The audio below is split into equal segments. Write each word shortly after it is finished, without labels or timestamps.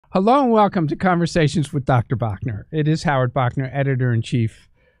Hello and welcome to Conversations with Dr. Bachner. It is Howard Bachner, Editor-in-Chief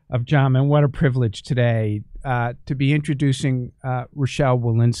of JAMA, and what a privilege today to be introducing Rochelle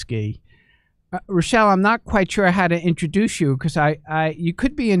Walensky. Rochelle, I'm not quite sure how to introduce you because you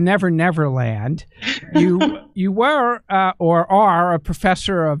could be in Never Never Land. You were or are a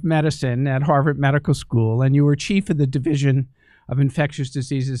professor of medicine at Harvard Medical School, and you were chief of the Division of Infectious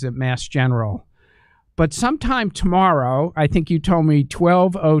Diseases at Mass General. But sometime tomorrow, I think you told me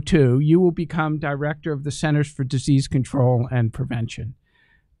 12:02, you will become director of the Centers for Disease Control and Prevention.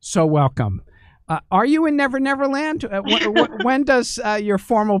 So welcome. Are you in Never Never Land? When does your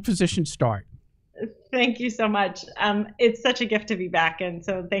formal position start? Thank you so much. It's such a gift to be back, and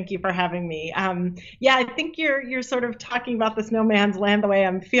so thank you for having me. Yeah, I think you're sort of talking about this no man's land the way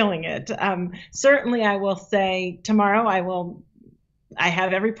I'm feeling it. Certainly, I will say tomorrow I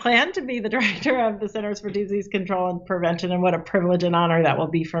have every plan to be the director of the Centers for Disease Control and Prevention, and what a privilege and honor that will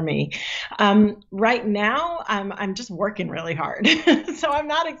be for me. Right now, I'm just working really hard. So I'm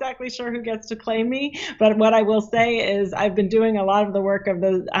not exactly sure who gets to claim me, but what I will say is I've been doing a lot of the work of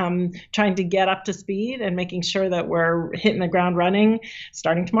trying to get up to speed and making sure that we're hitting the ground running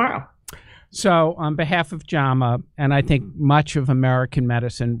starting tomorrow. So on behalf of JAMA, and I think much of American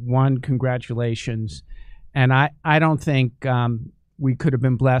medicine, one, congratulations. And I don't think we could have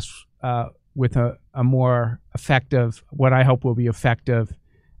been blessed with a more effective, what I hope will be effective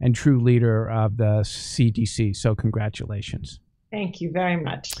and true leader of the CDC. So congratulations. Thank you very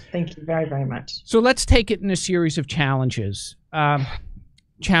much. Thank you very, very much. So let's take it in a series of challenges.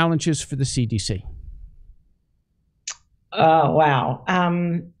 Challenges for the CDC. Oh, wow.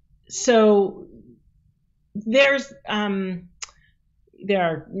 So there's... there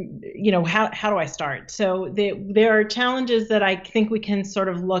are, how do I start? So there are challenges that I think we can sort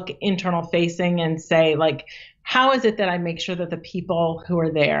of look internal facing and say, like, how is it that I make sure that the people who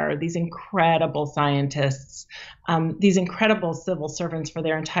are there, these incredible scientists, these incredible civil servants for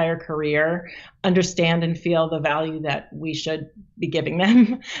their entire career, understand and feel the value that we should be giving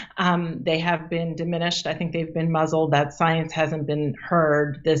them? They have been diminished. I think they've been muzzled. That science hasn't been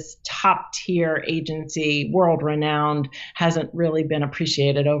heard. This top tier agency, world renowned, hasn't really been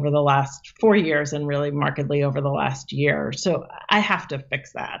appreciated over the last 4 years and really markedly over the last year. So I have to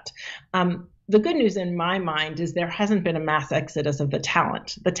fix that. The good news in my mind is there hasn't been a mass exodus of the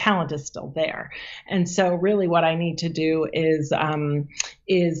talent. The talent is still there. And so really what I need to do is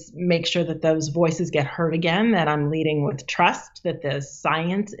make sure that those voices get heard again, that I'm leading with trust, that the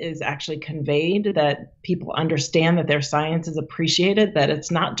science is actually conveyed, that people understand that their science is appreciated, that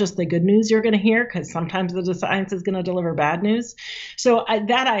it's not just the good news you're going to hear, because sometimes the science is going to deliver bad news. So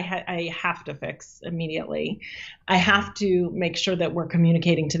I have to fix immediately. I have to make sure that we're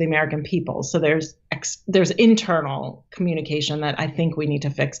communicating to the American people. So there's internal communication that I think we need to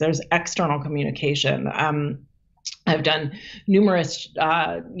fix. There's external communication. I've done numerous,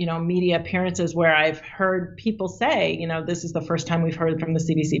 media appearances where I've heard people say, this is the first time we've heard from the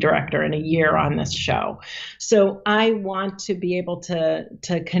CDC Director in a year on this show. So I want to be able to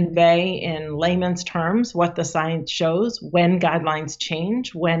convey in layman's terms what the science shows, when guidelines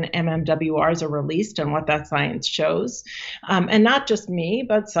change, when MMWRs are released, and what that science shows. And not just me,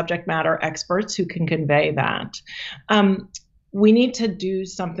 but subject matter experts who can convey that. We need to do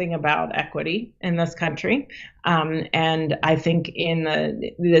something about equity in this country. And I think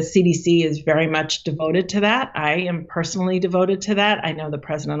the CDC is very much devoted to that. I am personally devoted to that. I know the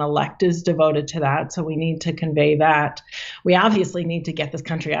president-elect is devoted to that. So we need to convey that. We obviously need to get this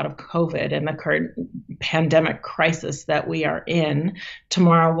country out of COVID and the current pandemic crisis that we are in.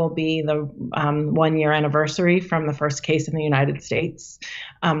 Tomorrow will be the 1-year anniversary from the first case in the United States.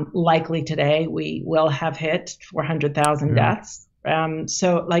 Likely today, we will have hit 400,000 deaths.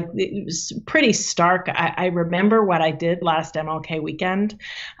 So like it was pretty stark. I remember what I did last MLK weekend.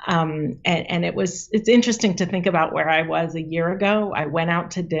 And it's interesting to think about where I was a year ago. I went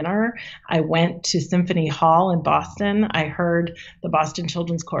out to dinner. I went to Symphony Hall in Boston. I heard the Boston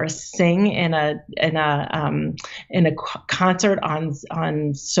Children's Chorus sing in a concert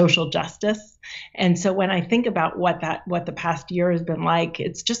on social justice. And so when I think about what the past year has been like,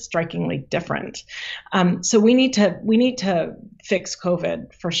 it's just strikingly different. So we need to fix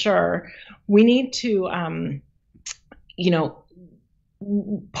COVID for sure. We need to,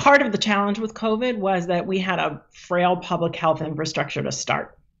 part of the challenge with COVID was that we had a frail public health infrastructure to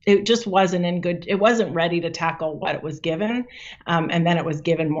start. it just wasn't in good, it wasn't ready to tackle what it was given. And then it was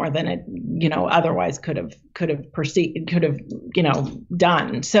given more than it, otherwise could have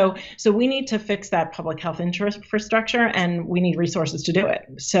done. So we need to fix that public health infrastructure, and we need resources to do it.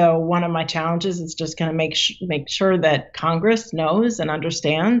 So one of my challenges is just going to make sure that Congress knows and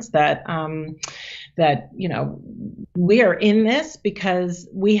understands that, we are in this because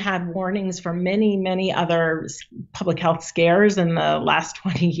we had warnings from many, many other public health scares in the last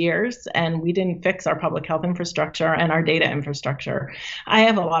 20 years, and we didn't fix our public health infrastructure and our data infrastructure. I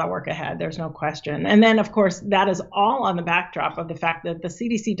have a lot of work ahead. There's no question. And then, of course, that is all on the backdrop of the fact that the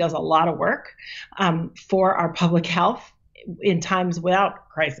CDC does a lot of work for our public health in times without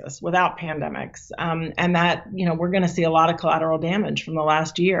crisis, without pandemics, and that, we're going to see a lot of collateral damage from the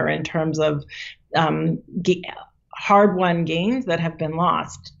last year in terms of hard-won gains that have been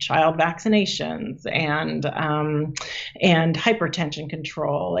lost, child vaccinations and hypertension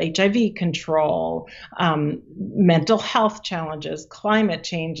control, HIV control, mental health challenges, climate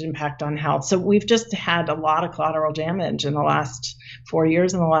change impact on health. So we've just had a lot of collateral damage in the last 4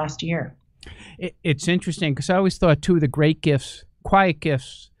 years and the last year. It's interesting because I always thought two of the great gifts, quiet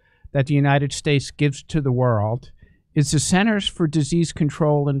gifts that the United States gives to the world is the Centers for Disease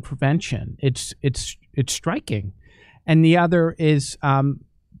Control and Prevention. It's striking. And the other is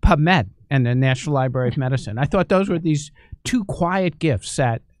PubMed and the National Library of Medicine. I thought those were these two quiet gifts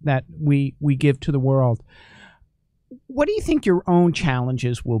that we give to the world. What do you think your own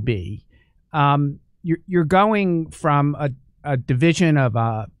challenges will be? You're going from a division of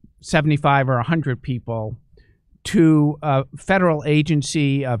 75 or 100 people to a federal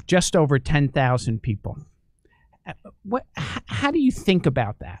agency of just over 10,000 people. How do you think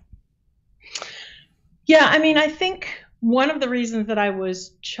about that? Yeah, I think one of the reasons that I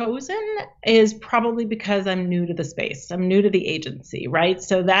was chosen is probably because I'm new to the space. I'm new to the agency, right?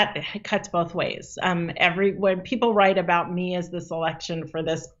 So that cuts both ways. When people write about me as the selection for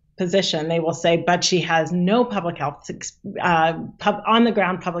this position, they will say, but she has no public health, on the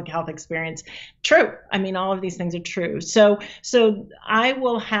ground public health experience. True. All of these things are true. So I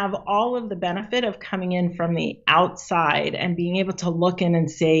will have all of the benefit of coming in from the outside and being able to look in and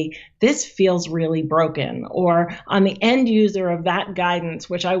say, this feels really broken. Or on the end user of that guidance,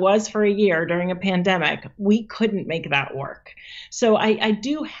 which I was for a year during a pandemic, we couldn't make that work. So I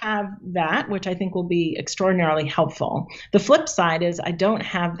do have that, which I think will be extraordinarily helpful. The flip side is I don't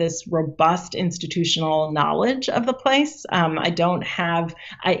have this robust institutional knowledge of the place. I don't have,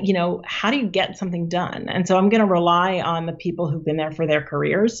 how do you get something done? And so I'm going to rely on the people who've been there for their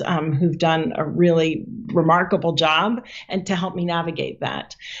careers, who've done a really remarkable job, and to help me navigate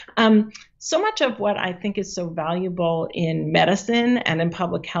that. So much of what I think is so valuable in medicine and in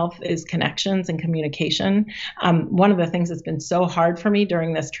public health is connections and communication. One of the things that's been so hard for me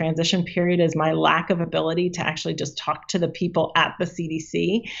during this transition period is my lack of ability to actually just talk to the people at the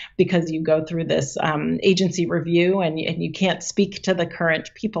CDC, because you go through this agency review and you can't speak to the current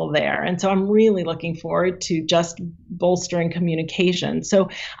people there. And so I'm really looking forward to just bolstering communication. So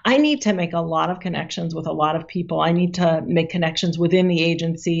I need to make a lot of connections with a lot of people. I need to make connections within the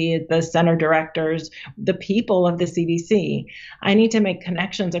agency, the center directors, the people of the CDC. I need to make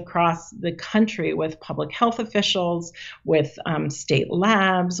connections across the country with public health officials, with state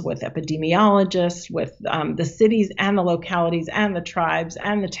labs, with epidemiologists, with the cities and the localities and the tribes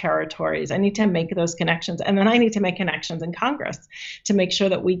and the territories. I need to make those connections. And then I need to make connections in Congress to make sure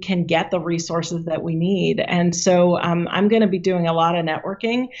that we can get the resources that we need. And so I'm going to be doing a lot of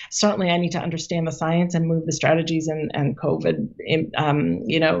networking. Certainly I need to understand the science and move the strategies and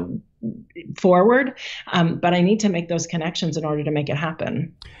COVID forward. But I need to make those connections in order to make it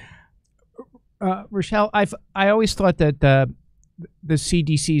happen. Rochelle, I always thought that the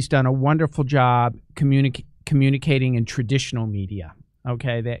CDC's done a wonderful job communicating in traditional media.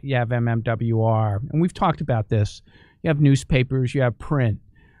 Okay, that you have MMWR, and we've talked about this. You have newspapers, you have print,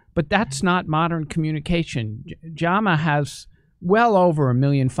 but that's not modern communication. JAMA has well over 1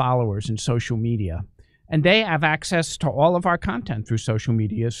 million followers in social media, and they have access to all of our content through social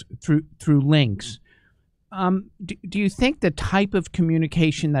media, through links. Do you think the type of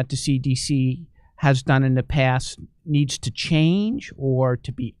communication that the CDC has done in the past needs to change, or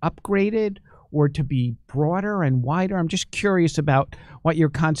to be upgraded, or to be broader and wider? I'm just curious about what your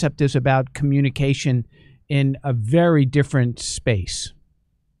concept is about communication in a very different space.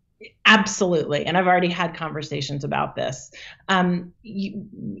 Absolutely. And I've already had conversations about this.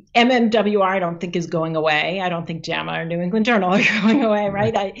 MMWR, I don't think, is going away. I don't think JAMA or New England Journal are going away,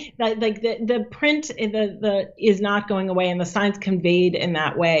 right? The print is not going away, and the science conveyed in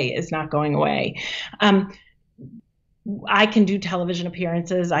that way is not going away. I can do television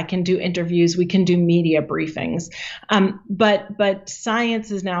appearances, I can do interviews, we can do media briefings. But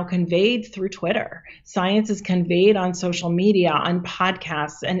science is now conveyed through Twitter. Science is conveyed on social media, on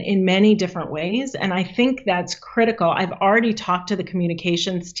podcasts, and in many different ways. And I think that's critical. I've already talked to the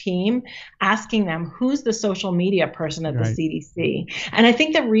communications team, asking them who's the social media person at the CDC. And I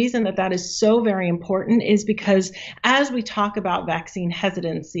think the reason that that is so very important is because as we talk about vaccine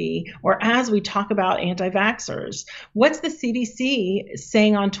hesitancy, or as we talk about anti-vaxxers, what's the CDC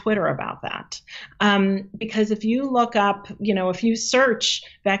saying on Twitter about that? Because if you look up, if you search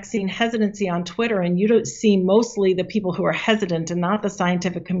vaccine hesitancy on Twitter and you don't see mostly the people who are hesitant and not the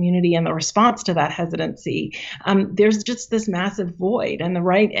scientific community and the response to that hesitancy, there's just this massive void, and the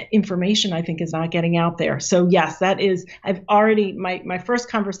right information, I think, is not getting out there. So yes, that is, my first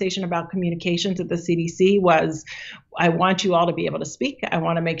conversation about communications at the CDC was, I want you all to be able to speak. I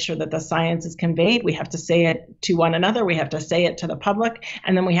want to make sure that the science is conveyed. We have to say it to one another. We have to say it to the public.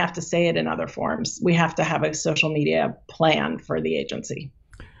 And then we have to say it in other forms. We have to have a social media plan for the agency.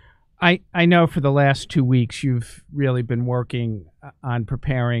 I know for the last 2 weeks, you've really been working on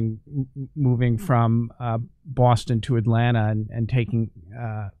preparing, moving from Boston to Atlanta and taking,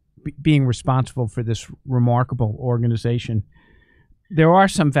 being responsible for this remarkable organization. There are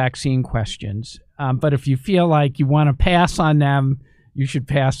some vaccine questions, but if you feel like you want to pass on them, you should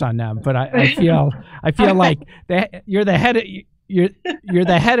pass on them. But I feel like you're the head of you're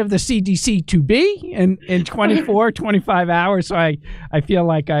the head of the CDC to be in 24, 25 hours. So I feel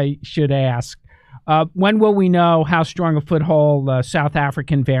like I should ask, when will we know how strong a foothold the South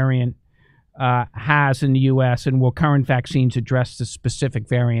African variant has in the U.S., and will current vaccines address the specific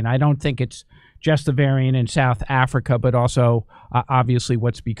variant? I don't think it's just the variant in South Africa, but also obviously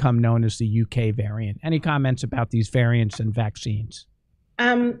what's become known as the UK variant. Any comments about these variants and vaccines?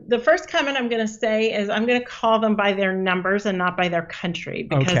 The first comment I'm going to say is I'm going to call them by their numbers and not by their country,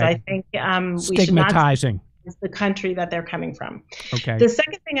 because I think stigmatizing. We should not the country that they're coming from. Okay. The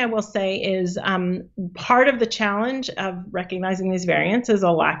second thing I will say is part of the challenge of recognizing these variants is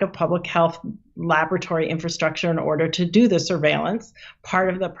a lack of public health laboratory infrastructure in order to do the surveillance. Part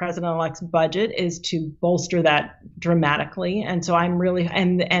of the president-elect's budget is to bolster that dramatically. And so I'm really,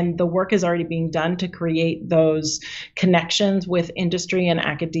 and the work is already being done to create those connections with industry and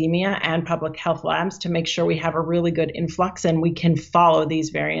academia and public health labs to make sure we have a really good influx and we can follow these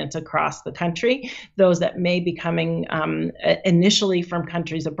variants across the country, those that may be coming initially from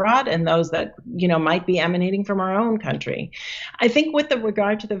countries abroad and those that, might be emanating from our own country. I think with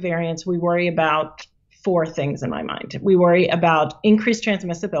regard to the variants, we worry about four things in my mind. We worry about increased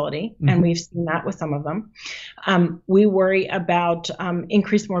transmissibility, and we've seen that with some of them. We worry about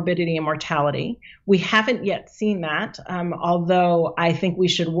increased morbidity and mortality. We haven't yet seen that, although I think we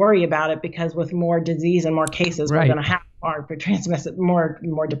should worry about it, because with more disease and more cases, we're going to have more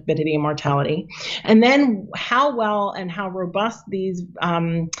morbidity and mortality. And then how well and how robust these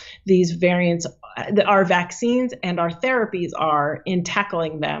variants, our vaccines and our therapies are in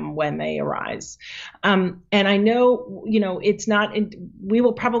tackling them when they arise. And I know, it's not, we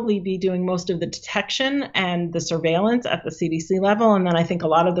will probably be doing most of the detection and the surveillance at the CDC level. And then I think a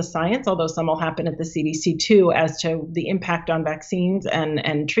lot of the science, although some will happen at the CDC too, as to the impact on vaccines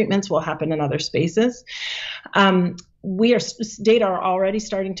and treatments, will happen in other spaces. Data are already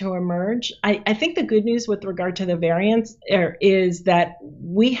starting to emerge. I think the good news with regard to the variants is that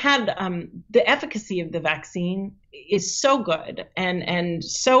we had the efficacy of the vaccine is so good and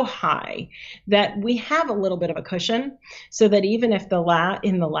so high that we have a little bit of a cushion, so that even if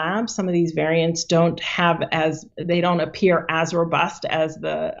in the lab some of these variants don't appear as robust as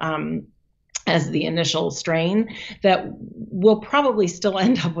the initial strain, that we'll probably still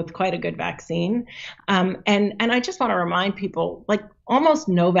end up with quite a good vaccine. And I just want to remind people, like, almost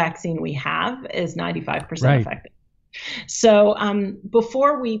no vaccine we have is 95% effective. So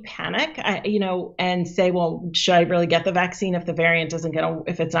before we panic, and say, well, should I really get the vaccine if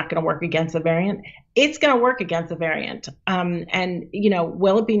if it's not going to work against the variant? It's going to work against the variant. And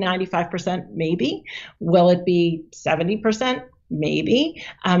will it be 95%? Maybe. Will it be 70%? Maybe.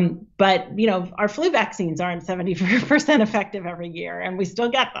 But, our flu vaccines aren't 70% effective every year, and we still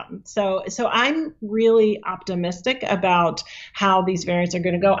get them. So I'm really optimistic about how these variants are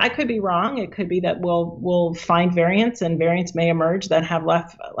going to go. I could be wrong. It could be that we'll find variants, and variants may emerge that have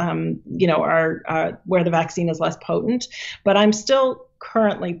left, are where the vaccine is less potent. But I'm still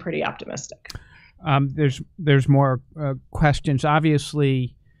currently pretty optimistic. There's more questions.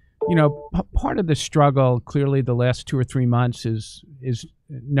 Obviously, part of the struggle, clearly, the last 2 or 3 months is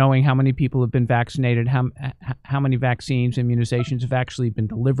knowing how many people have been vaccinated, how many vaccines, immunizations have actually been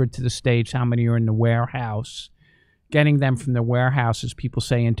delivered to the states, how many are in the warehouse. getting them from the warehouse, as people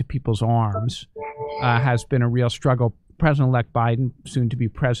say, into people's arms has been a real struggle. President-elect Biden, soon to be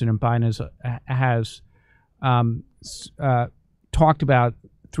President Biden, has talked about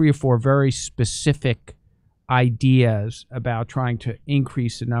 3 or 4 very specific ideas about trying to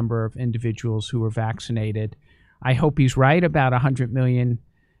increase the number of individuals who are vaccinated. I hope he's right about 100 million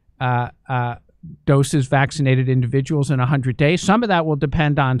doses vaccinated individuals in 100 days. Some of that will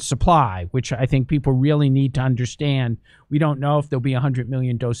depend on supply, which I think people really need to understand. We don't know if there'll be 100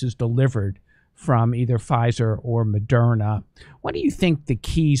 million doses delivered from either Pfizer or Moderna. What do you think the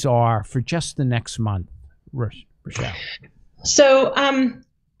keys are for just the next month, Rochelle? So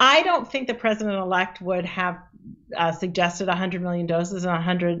I don't think the president-elect would have suggested 100 million doses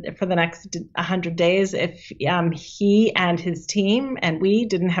and for the next 100 days if he and his team and we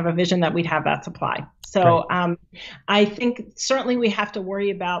didn't have a vision that we'd have that supply. So I think certainly we have to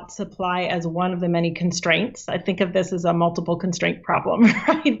worry about supply as one of the many constraints. I think of this as a multiple constraint problem,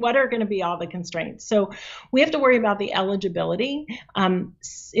 right? What are going to be all the constraints? So we have to worry about the eligibility.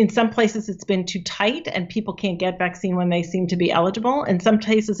 In some places it's been too tight and people can't get vaccine when they seem to be eligible. In some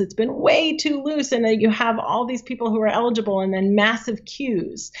places it's been way too loose and you have all these people who are eligible and then massive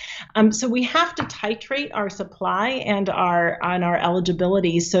queues. So we have to titrate our supply and our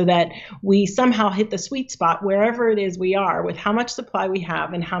eligibility so that we somehow hit the sweet spot wherever it is we are with how much supply we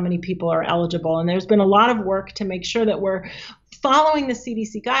have and how many people are eligible. And there's been a lot of work to make sure that we're following the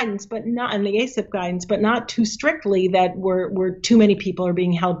CDC guidance, but not and the ACIP guidance, but not too strictly that we're too many people are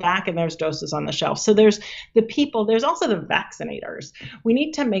being held back and there's doses on the shelf. So there's the people, there's also the vaccinators. We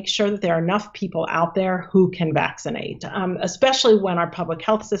need to make sure that there are enough people out there who can vaccinate, especially when our public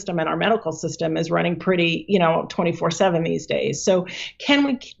health system and our medical system is running pretty, 24/7 these days. So can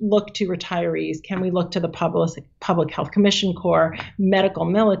we look to retirees? Can we look to the Public Health Commission Corps, medical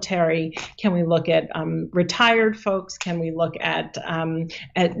military? Can we look at retired folks? Can we look at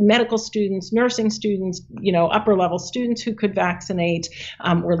medical students, nursing students, upper level students who could vaccinate?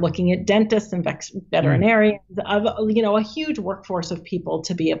 We're looking at dentists and veterinarians, a huge workforce of people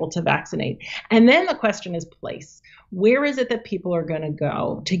to be able to vaccinate. And then the question is place. Where is it that people are going to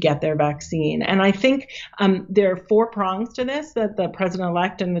go to get their vaccine? And I think there are 4 prongs to this that the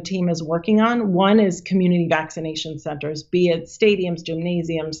president-elect and the team is working on. One is community vaccination centers, be it stadiums,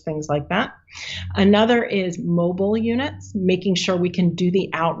 gymnasiums, things like that. Another is mobile units, making sure we can do the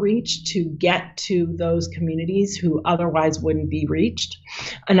outreach to get to those communities who otherwise wouldn't be reached.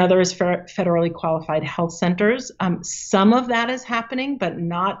 Another is federally qualified health centers. Some of that is happening, but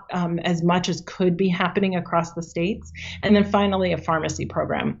not as much as could be happening across the states. And then finally, a pharmacy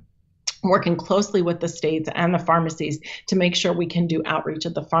program, working closely with the states and the pharmacies to make sure we can do outreach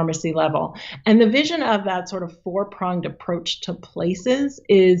at the pharmacy level. And the vision of that sort of 4-pronged approach to places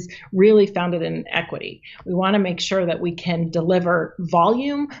is really founded in equity. We want to make sure that we can deliver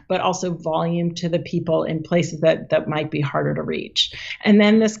volume, but also volume to the people in places that might be harder to reach. And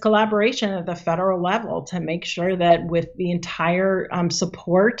then this collaboration at the federal level to make sure that with the entire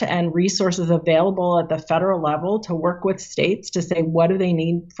support and resources available at the federal level to work with states to say, what do they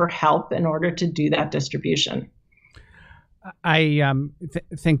need for help in order to do that distribution? I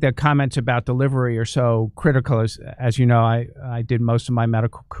think the comments about delivery are so critical. As you know, I did most of my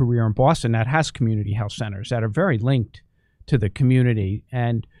medical career in Boston that has community health centers that are very linked to the community.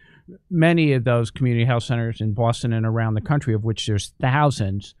 And many of those community health centers in Boston and around the country, of which there's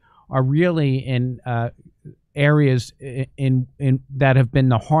thousands, are really in areas in that have been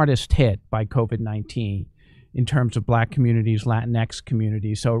the hardest hit by COVID-19. In terms of Black communities, Latinx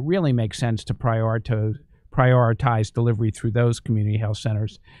communities. So it really makes sense to prioritize delivery through those community health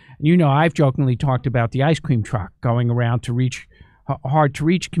centers. And I've jokingly talked about the ice cream truck going around to reach hard to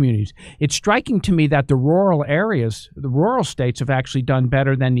reach communities. It's striking to me that the rural areas, the rural states have actually done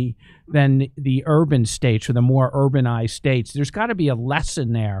better than the urban states or the more urbanized states. There's got to be a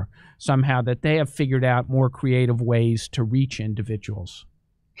lesson there somehow that they have figured out more creative ways to reach individuals.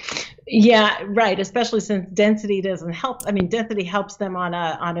 Yeah, right. Especially since density doesn't help. I mean, density helps them on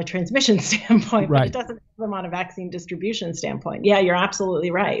a transmission standpoint, right, but it doesn't help them on a vaccine distribution standpoint. Yeah, you're absolutely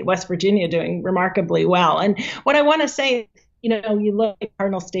right. West Virginia doing remarkably well. And what I want to say, you look at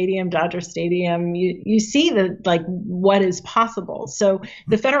Cardinal Stadium, Dodger Stadium, you see what is possible. So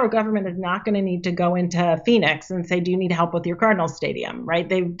the federal government is not going to need to go into Phoenix and say, do you need help with your Cardinal Stadium, right?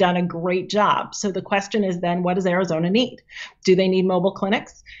 They've done a great job. So the question is then, what does Arizona need? Do they need mobile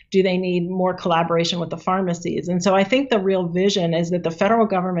clinics? Do they need more collaboration with the pharmacies? And so I think the real vision is that the federal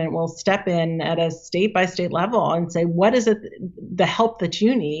government will step in at a state by state level and say, what is it, the help that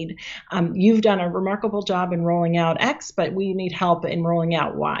you need? You've done a remarkable job in rolling out X, but we need help in rolling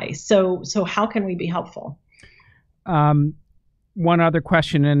out Y. So how can we be helpful? One other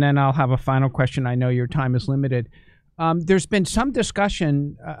question, and then I'll have a final question. I know your time is limited. There's been some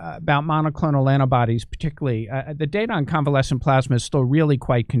discussion about monoclonal antibodies, particularly. The data on convalescent plasma is still really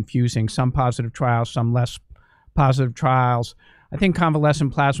quite confusing. Some positive trials, some less positive trials. I think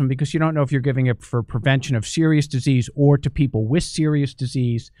convalescent plasma, because you don't know if you're giving it for prevention of serious disease or to people with serious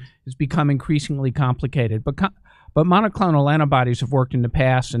disease, has become increasingly complicated. But monoclonal antibodies have worked in the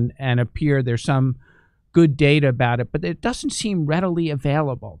past and appear there's some good data about it, but it doesn't seem readily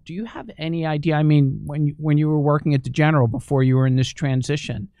available. Do you have any idea? I mean, when you were working at the General before you were in this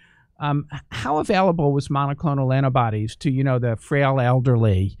transition, how available was monoclonal antibodies to, the frail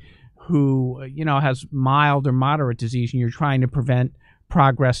elderly who, has mild or moderate disease and you're trying to prevent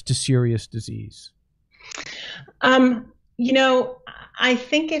progress to serious disease? I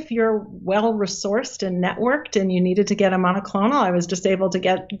think if you're well resourced and networked and you needed to get a monoclonal, I was just able to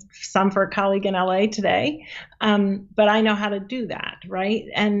get some for a colleague in LA today. But I know how to do that, right?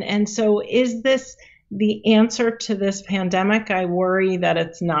 And so is this the answer to this pandemic? I worry that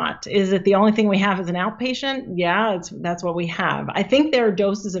it's not. Is it the only thing we have as an outpatient? Yeah, that's what we have. I think there are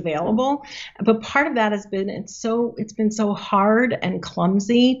doses available, but part of that has been it's been so hard and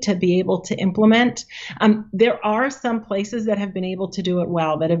clumsy to be able to implement. There are some places that have been able to do it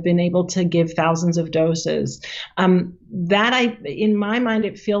well, that have been able to give thousands of doses. In my mind,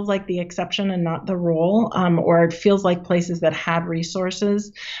 it feels like the exception and not the rule, or it feels like places that have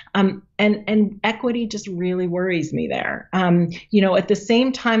resources. And equity just really worries me there. At the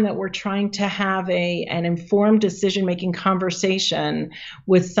same time that we're trying to have an informed decision-making conversation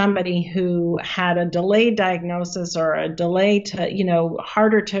with somebody who had a delayed diagnosis or a delay to,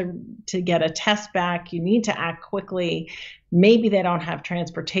 harder to get a test back, you need to act quickly. Maybe they don't have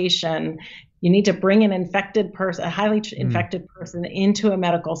transportation. You need to bring an infected person, a highly infected person, into a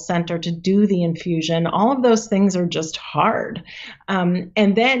medical center to do the infusion. All of those things are just hard.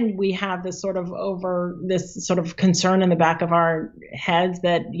 And then we have this sort of concern in the back of our heads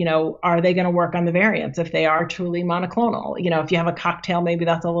that, are they going to work on the variants if they are truly monoclonal? If you have a cocktail, maybe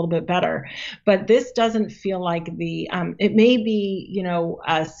that's a little bit better. But this doesn't feel like it may be,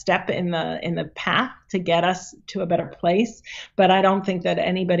 a step in the path to get us to a better place. But I don't think that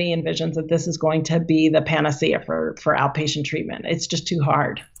anybody envisions that this is going to be the panacea for outpatient treatment. It's just too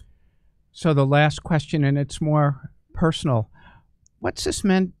hard. So the last question, and it's more personal. What's this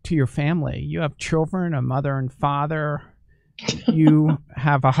meant to your family? You have children, a mother and father. You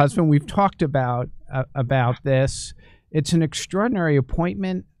have a husband. We've talked about this. It's an extraordinary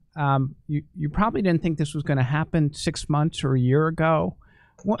appointment. You probably didn't think this was going to happen 6 months or a year ago.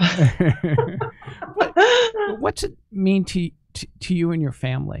 What's it mean to you and your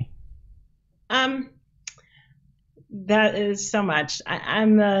family? That is so much.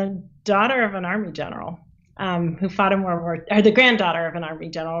 I'm the daughter of an Army general who fought in World War, or the granddaughter of an Army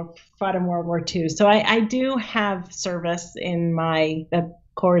general who fought in World War II. So I do have service in my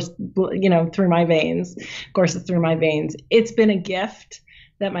course, through my veins. Courses through my veins. It's been a gift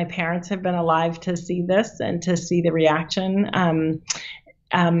that my parents have been alive to see this and to see the reaction.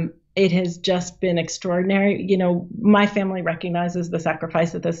 It has just been extraordinary. My family recognizes the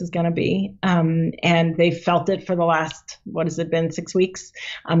sacrifice that this is going to be, and they felt it for the last, 6 weeks?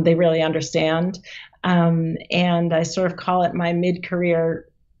 They really understand. And I sort of call it my mid-career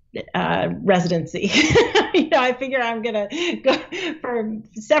residency. I figure I'm going to go for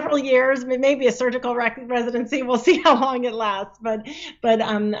several years, maybe a surgical residency. We'll see how long it lasts, but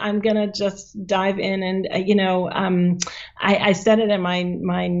I'm going to just dive in. And, I said it in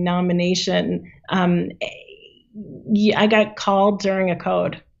my nomination. I got called during a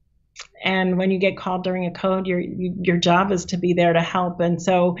code. And when you get called during a code, your job is to be there to help. And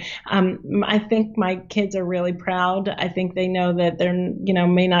so I think my kids are really proud. I think they know that they're,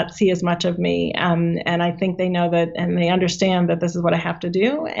 may not see as much of me. And I think they know that, and they understand that this is what I have to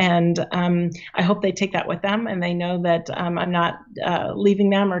do. And I hope they take that with them. And they know that I'm not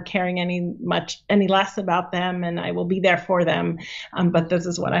leaving them or caring any less about them. And I will be there for them. But this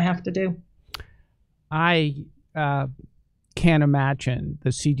is what I have to do. I can't imagine the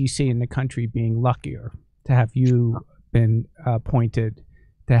CDC in the country being luckier to have you been appointed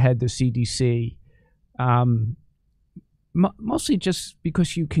to head the CDC, mostly just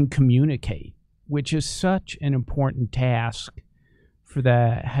because you can communicate, which is such an important task for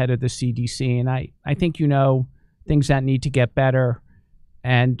the head of the CDC. And I think things that need to get better,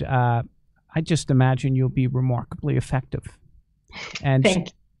 and I just imagine you'll be remarkably effective. And thank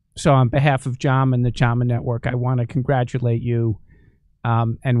you. So on behalf of JAMA and the JAMANetwork, I want to congratulate you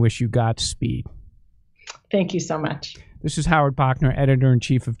and wish you Godspeed. Thank you so much. This is Howard Bachner,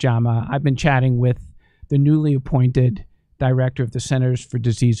 Editor-in-Chief of JAMA. I've been chatting with the newly appointed Director of the Centers for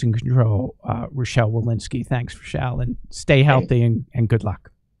Disease and Control, Rochelle Walensky. Thanks, Rochelle, and stay healthy and good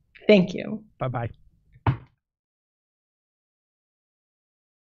luck. Thank you. Bye-bye.